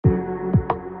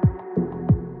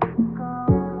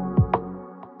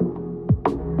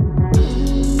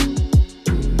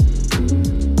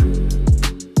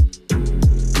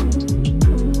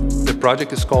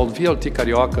project is called VLT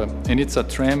Carioca, and it's a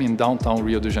tram in downtown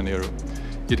Rio de Janeiro.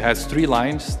 It has 3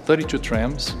 lines, 32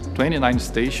 trams, 29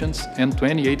 stations, and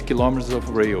 28 kilometers of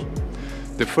rail.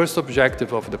 The first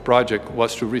objective of the project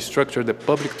was to restructure the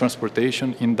public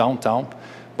transportation in downtown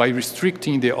by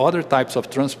restricting the other types of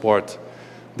transport,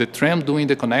 the tram doing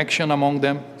the connection among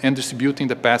them and distributing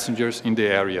the passengers in the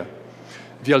area.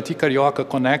 VLT Carioca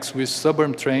connects with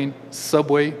suburban train,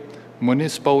 subway,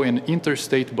 municipal and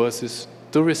interstate buses,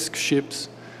 tourist ships,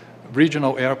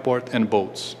 regional airport and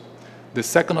boats. The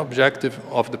second objective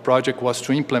of the project was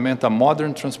to implement a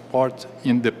modern transport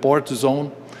in the port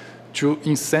zone to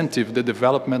incentive the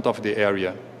development of the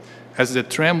area. As the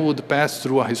tram would pass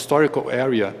through a historical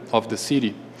area of the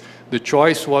city, the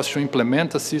choice was to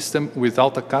implement a system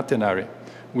without a catenary,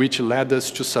 which led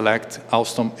us to select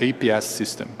Alstom APS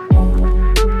system.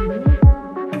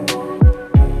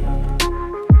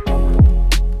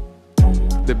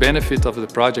 The benefit of the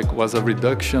project was a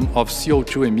reduction of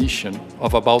CO2 emission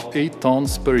of about 8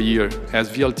 tons per year, as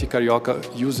VLT Carioca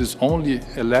uses only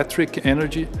electric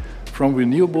energy from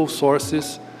renewable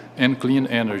sources and clean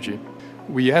energy.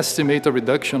 We estimate a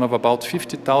reduction of about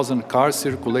 50,000 cars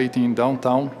circulating in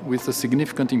downtown with a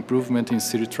significant improvement in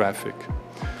city traffic.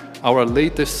 Our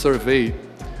latest survey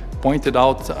pointed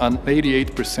out an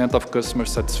 88% of customer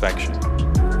satisfaction.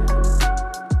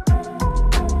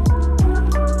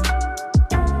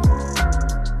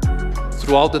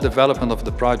 Throughout the development of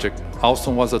the project,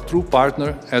 Alstom was a true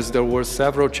partner as there were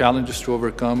several challenges to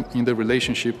overcome in the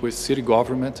relationship with city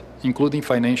government, including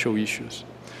financial issues.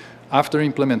 After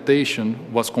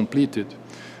implementation was completed,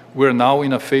 we are now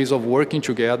in a phase of working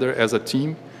together as a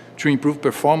team to improve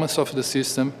performance of the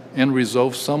system and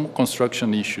resolve some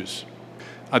construction issues.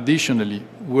 Additionally,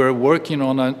 we are working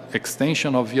on an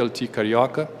extension of VLT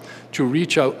Carioca to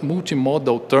reach a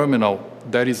multimodal terminal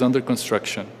that is under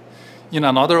construction. In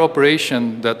another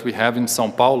operation that we have in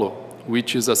São Paulo,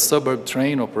 which is a suburb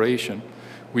train operation,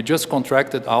 we just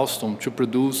contracted Alstom to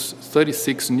produce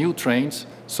 36 new trains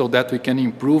so that we can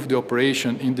improve the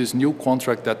operation in this new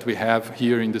contract that we have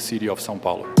here in the city of São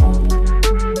Paulo.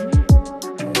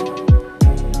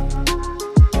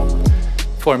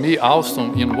 For me,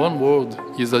 Alstom, in one word,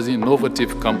 is an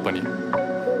innovative company.